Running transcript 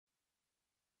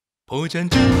破绽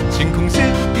至晴空线，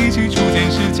一起初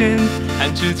见世间。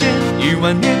弹指间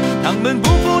10000年，唐门不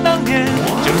负当年。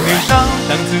正年少，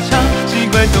当自强，奇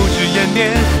怪都是延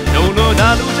年。斗罗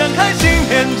大陆展开新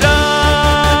篇章。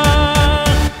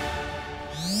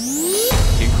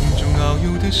天空中遨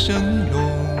游的神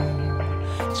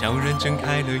龙，悄然睁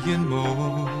开了眼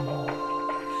眸。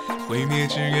毁灭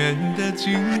之源的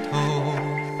尽头，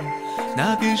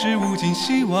那便是无尽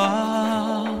希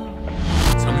望。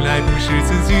从来不是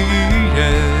自己一人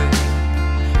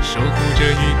守护着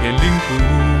一片领土，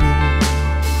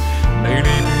美丽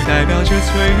不代表着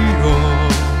脆弱，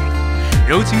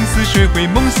柔情似水会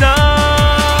梦想。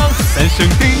三声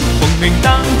鼎，风铃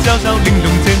铛，娇小玲珑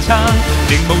坚强，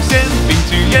灵眸现，冰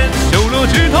之眼，修罗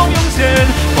之痛涌现。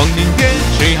光明殿，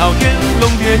吹昊天，龙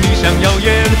蝶逆翔耀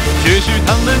眼，绝世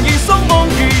唐门一颂梦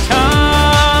一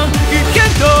场。一天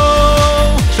斗，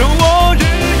手握日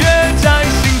月摘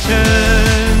星辰，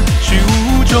虚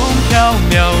无中缥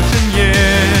缈真言，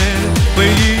回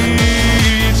忆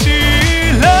起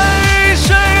泪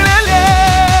水涟涟。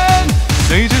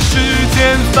随着时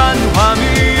间繁华迷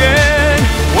眼，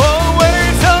我未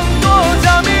曾多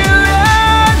加迷恋，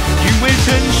因为尘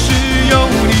世有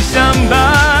你相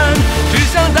伴，只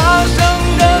想大声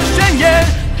的宣言，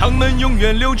唐门永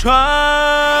远流传。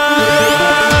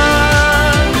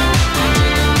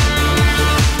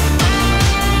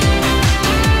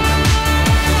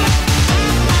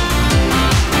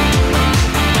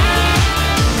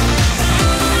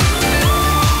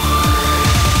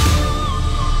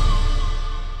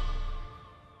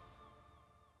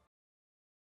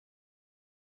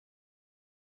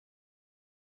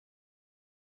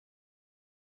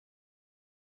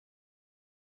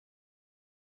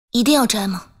一定要摘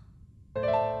吗？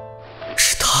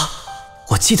是他，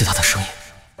我记得他的声音。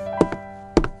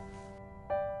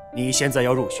你现在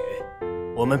要入学，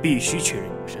我们必须确认你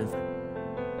的身份。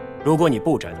如果你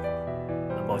不摘的话，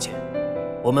很抱歉，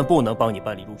我们不能帮你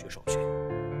办理入学手续。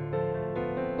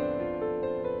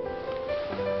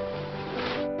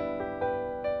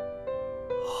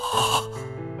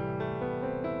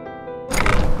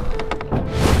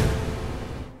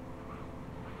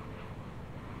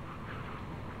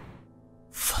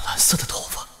蓝色的头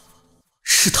发，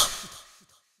是他。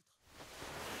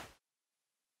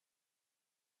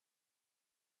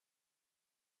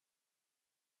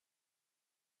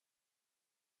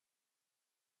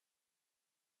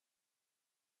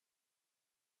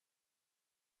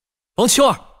王秋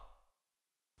儿，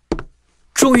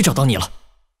终于找到你了。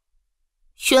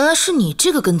原来是你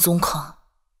这个跟踪狂，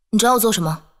你找我做什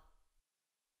么？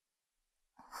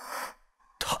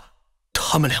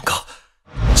他们两个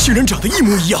竟然长得一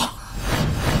模一样！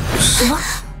什么？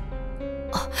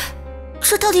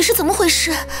这到底是怎么回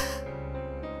事？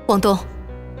王冬，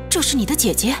这是你的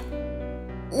姐姐？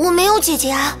我没有姐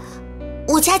姐啊，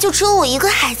我家就只有我一个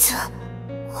孩子。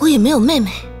我也没有妹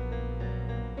妹。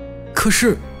可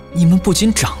是你们不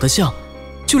仅长得像，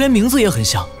就连名字也很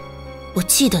像。我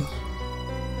记得你，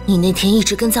你那天一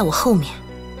直跟在我后面，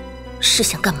是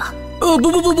想干嘛？不，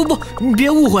你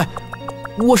别误会。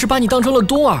我是把你当成了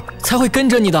冬儿，才会跟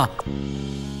着你的。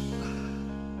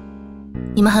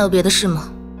你们还有别的事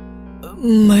吗？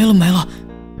没了，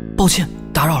抱歉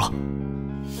打扰了。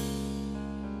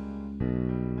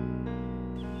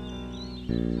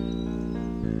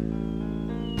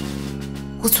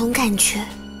我总感觉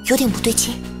有点不对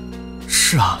劲。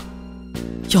是啊，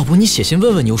要不你写信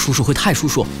问问牛叔叔会太叔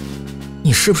叔，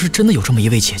你是不是真的有这么一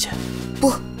位姐姐？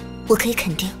不，我可以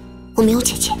肯定，我没有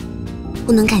姐姐。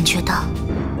我能感觉到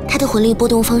她的魂力波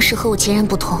动方式和我截然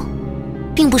不同，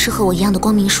并不是和我一样的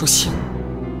光明属性。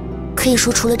可以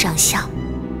说除了长相，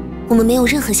我们没有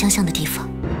任何相像的地方。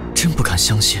真不敢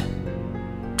相信，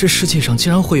这世界上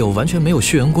竟然会有完全没有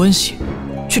血缘关系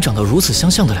却长得如此相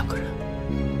像的两个人。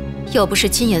要不是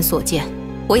亲眼所见，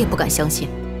我也不敢相信。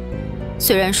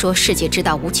虽然说世界之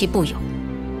大无奇不有，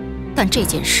但这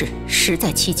件事实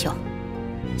在蹊跷，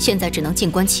现在只能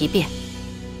静观其变。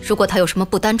如果他有什么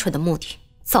不单纯的目的，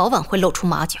早晚会露出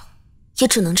马脚。也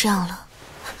只能这样了。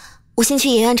我先去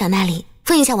严院长那里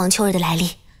问一下王秋儿的来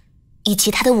历，以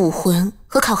及她的武魂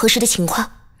和考核时的情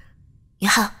况。于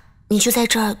浩，你就在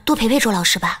这儿多陪陪周老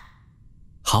师吧。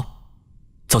好，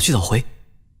早去早回。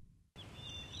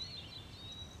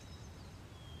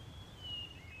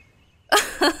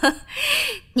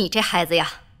你这孩子呀，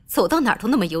走到哪儿都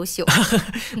那么优秀。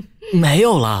没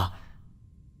有啦。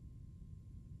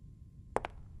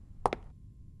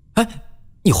哎，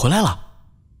你回来了？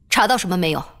查到什么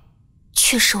没有？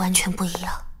确实完全不一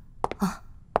样。啊？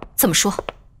怎么说？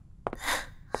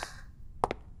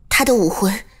他的武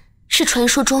魂是传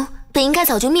说中本应该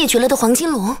早就灭绝了的黄金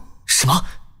龙。什么？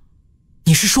你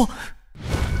你是说，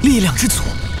力量之祖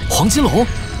黄金龙？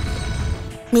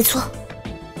没错。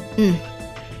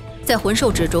在魂兽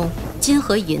之中，金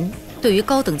和银对于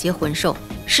高等阶魂兽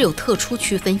是有特殊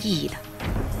区分意义的。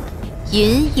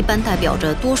银一般代表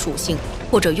着多属性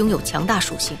或者拥有强大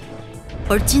属性，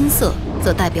而金色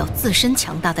则代表自身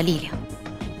强大的力量。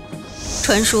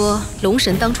传说龙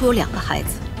神当初有2个孩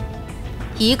子，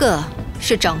一个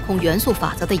是掌控元素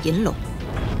法则的银龙，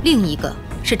另一个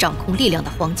是掌控力量的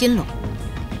黄金龙，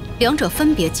两者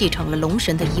分别继承了龙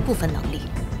神的一部分能力。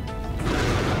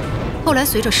后来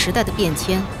随着时代的变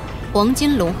迁，黄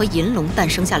金龙和银龙诞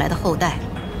生下来的后代，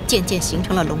渐渐形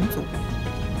成了龙族。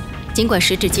尽管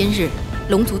时至今日，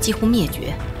龙族几乎灭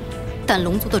绝，但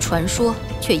龙族的传说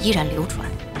却依然流传。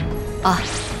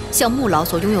像穆老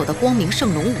所拥有的光明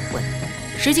圣龙武魂，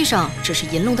实际上只是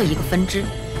银龙的一个分支，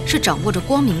是掌握着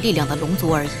光明力量的龙族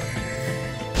而已。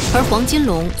而黄金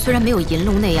龙虽然没有银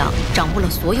龙那样掌握了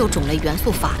所有种类元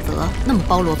素法则那么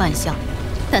包罗万象，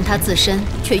但它自身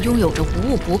却拥有着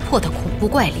无物不破的恐怖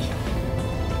怪力，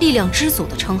力量之祖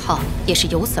的称号也是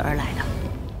由此而来的。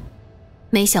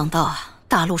没想到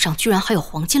大陆上居然还有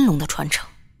黄金龙的传承。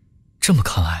这么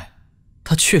看来，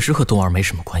他确实和冬儿没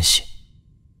什么关系。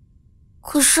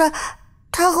可是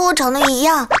他和我长得一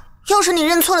样，要是你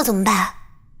认错了怎么办？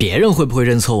别人会不会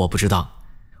认错我不知道，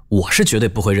我是绝对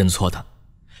不会认错的。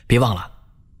别忘了，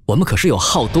我们可是有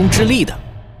浩东之力的。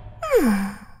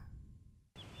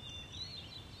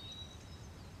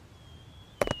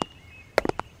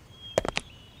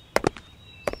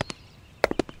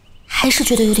还是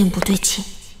觉得有点不对劲，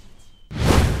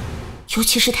尤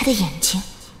其是他的眼睛，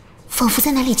仿佛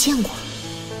在哪里见过，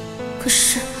可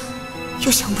是又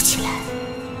想不起来。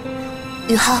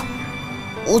宇浩，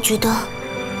我觉得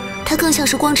他更像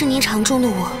是光之霓裳中的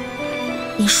我。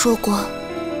你说过，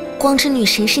光之女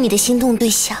神是你的心动对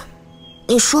象，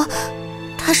你说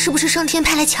他是不是上天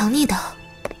派来抢你的？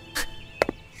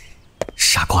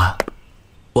傻瓜，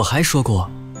我还说过，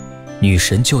女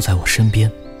神就在我身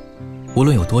边，无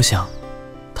论有多想，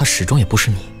她始终也不是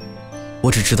你。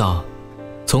我只知道，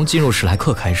从进入史莱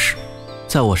克开始，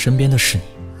在我身边的是你。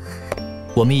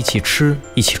我们一起吃，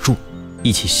一起住，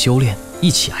一起修炼，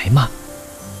一起挨骂，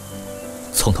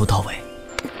从头到尾，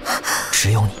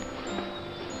只有你。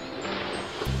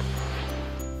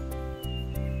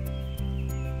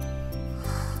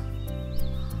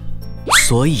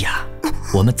所以啊，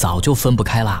我们早就分不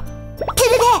开啦。呸！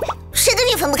谁跟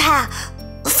你分不开啊？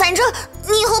反正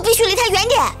你以后必须离他远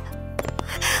点。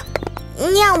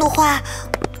那样的话，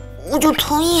我就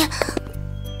同意。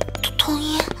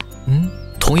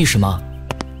同意什么？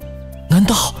难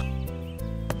道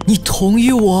你同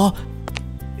意我？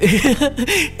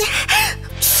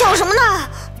笑什么呢？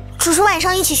只是晚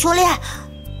上一起修炼。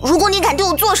如果你敢对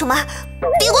我做什么，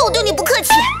别怪我对你不客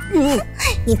气。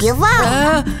你别忘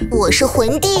了，我是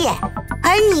魂帝，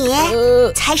而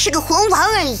你才是个魂王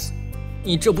而已。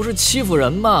你这不是欺负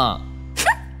人吗？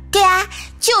对啊，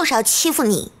就是要欺负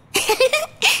你。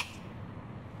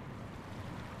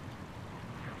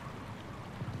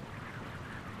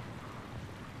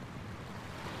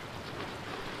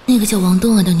那个叫王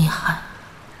冬儿的女孩，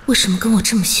为什么跟我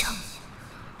这么像？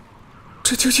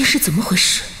这究竟是怎么回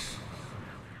事？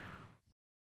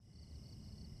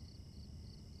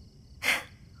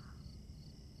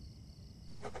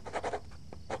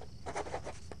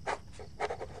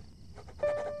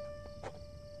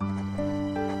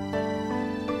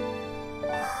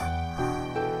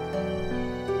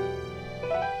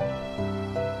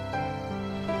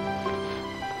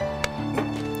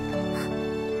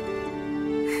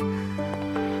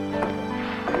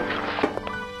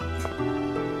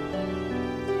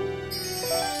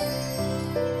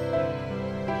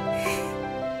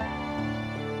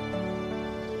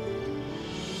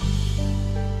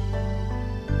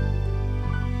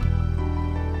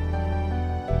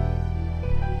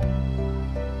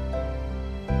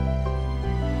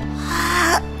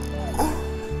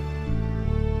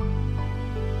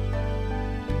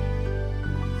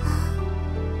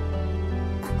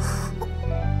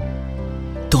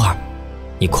冬儿，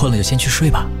你困了就先去睡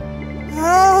吧。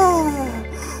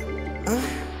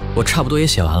我差不多也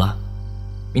写完了，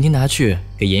明天拿去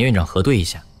给严院长核对一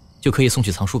下，就可以送去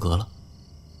藏书阁了。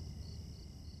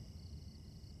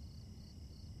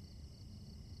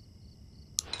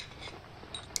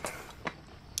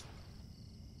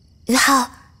于浩，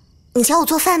你教我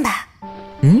做饭吧。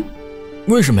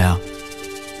为什么呀？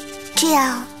这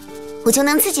样我就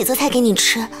能自己做菜给你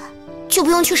吃，就不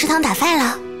用去食堂打饭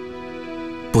了。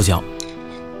不教。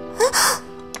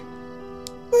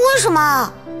为什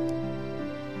么？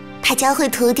怕教会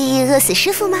徒弟饿死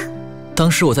师傅吗？当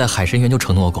时我在海神园就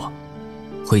承诺过，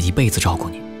会一辈子照顾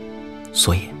你，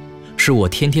所以是我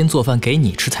天天做饭给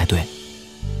你吃才对。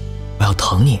我要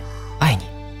疼你，爱你，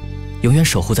永远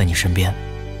守护在你身边。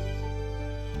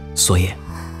所以，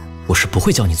我是不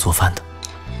会教你做饭的。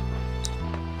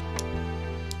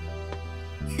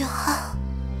宇浩，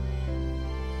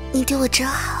你对我真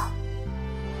好。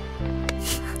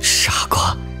傻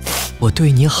瓜，我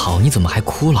对你好，你怎么还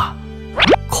哭了？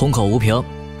空口无凭，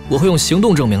我会用行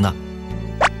动证明的。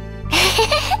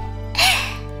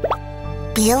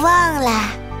别忘了，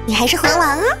你还是魂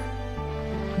王啊！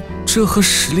这和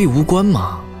实力无关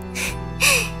吗？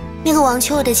那个王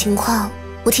秋儿的情况，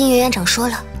我听袁院长说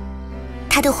了，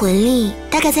她的魂力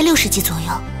大概在60级左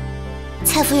右。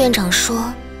蔡副院长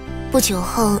说，不久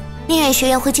后内院学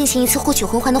院会进行一次获取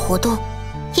魂环的活动，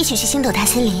一起去星斗大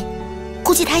森林，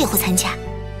估计她也会参加。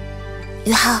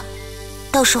宇浩，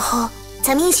到时候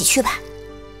咱们一起去吧。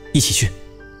一起去。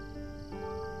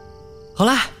好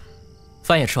啦，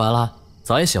饭也吃完了，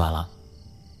澡也洗完了，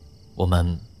我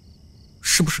们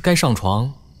是不是该上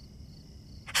床？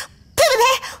呸！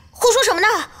胡说什么呢？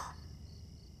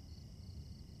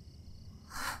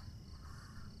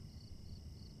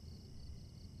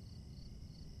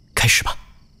开始吧。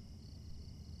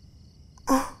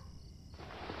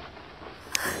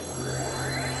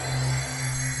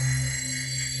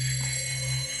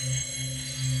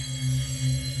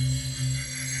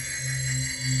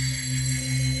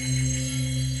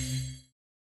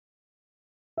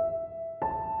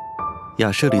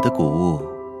雅舍里的古物，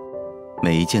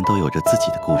每一件都有着自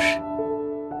己的故事，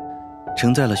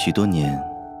承载了许多年，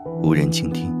无人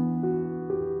倾听，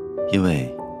因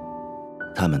为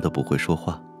他们都不会说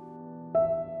话。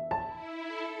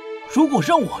如果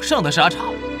让我上的沙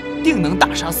场，定能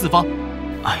大杀四方。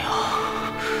哎呀，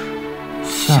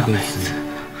下辈子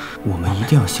我们一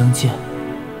定要相见，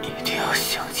一定要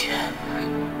相见。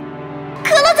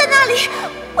可乐在那里，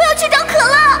我要去找可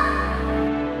乐。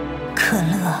可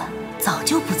乐早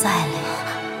就不在了呀。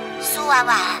苏婉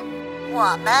婉，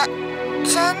我们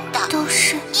真的都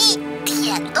是一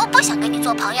点都不想跟你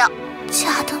做朋友。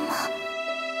假的吗？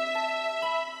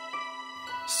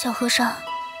小和尚，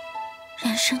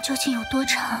人生究竟有多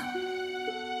长？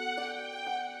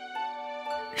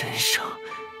人生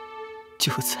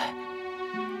就在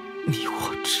你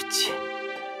我之间。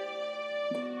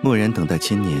默然等待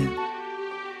千年，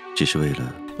只是为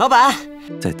了老板，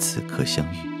在此刻相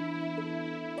遇。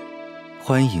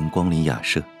欢迎光临雅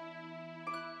舍。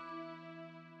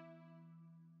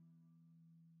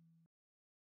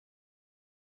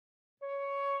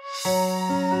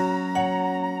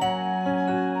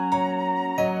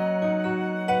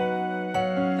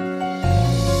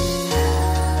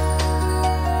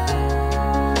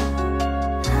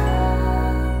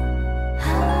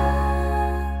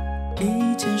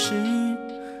一件事，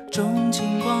钟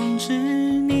情光之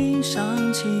你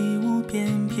上起舞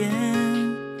翩翩，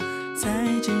再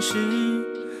见时，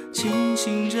庆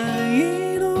幸着一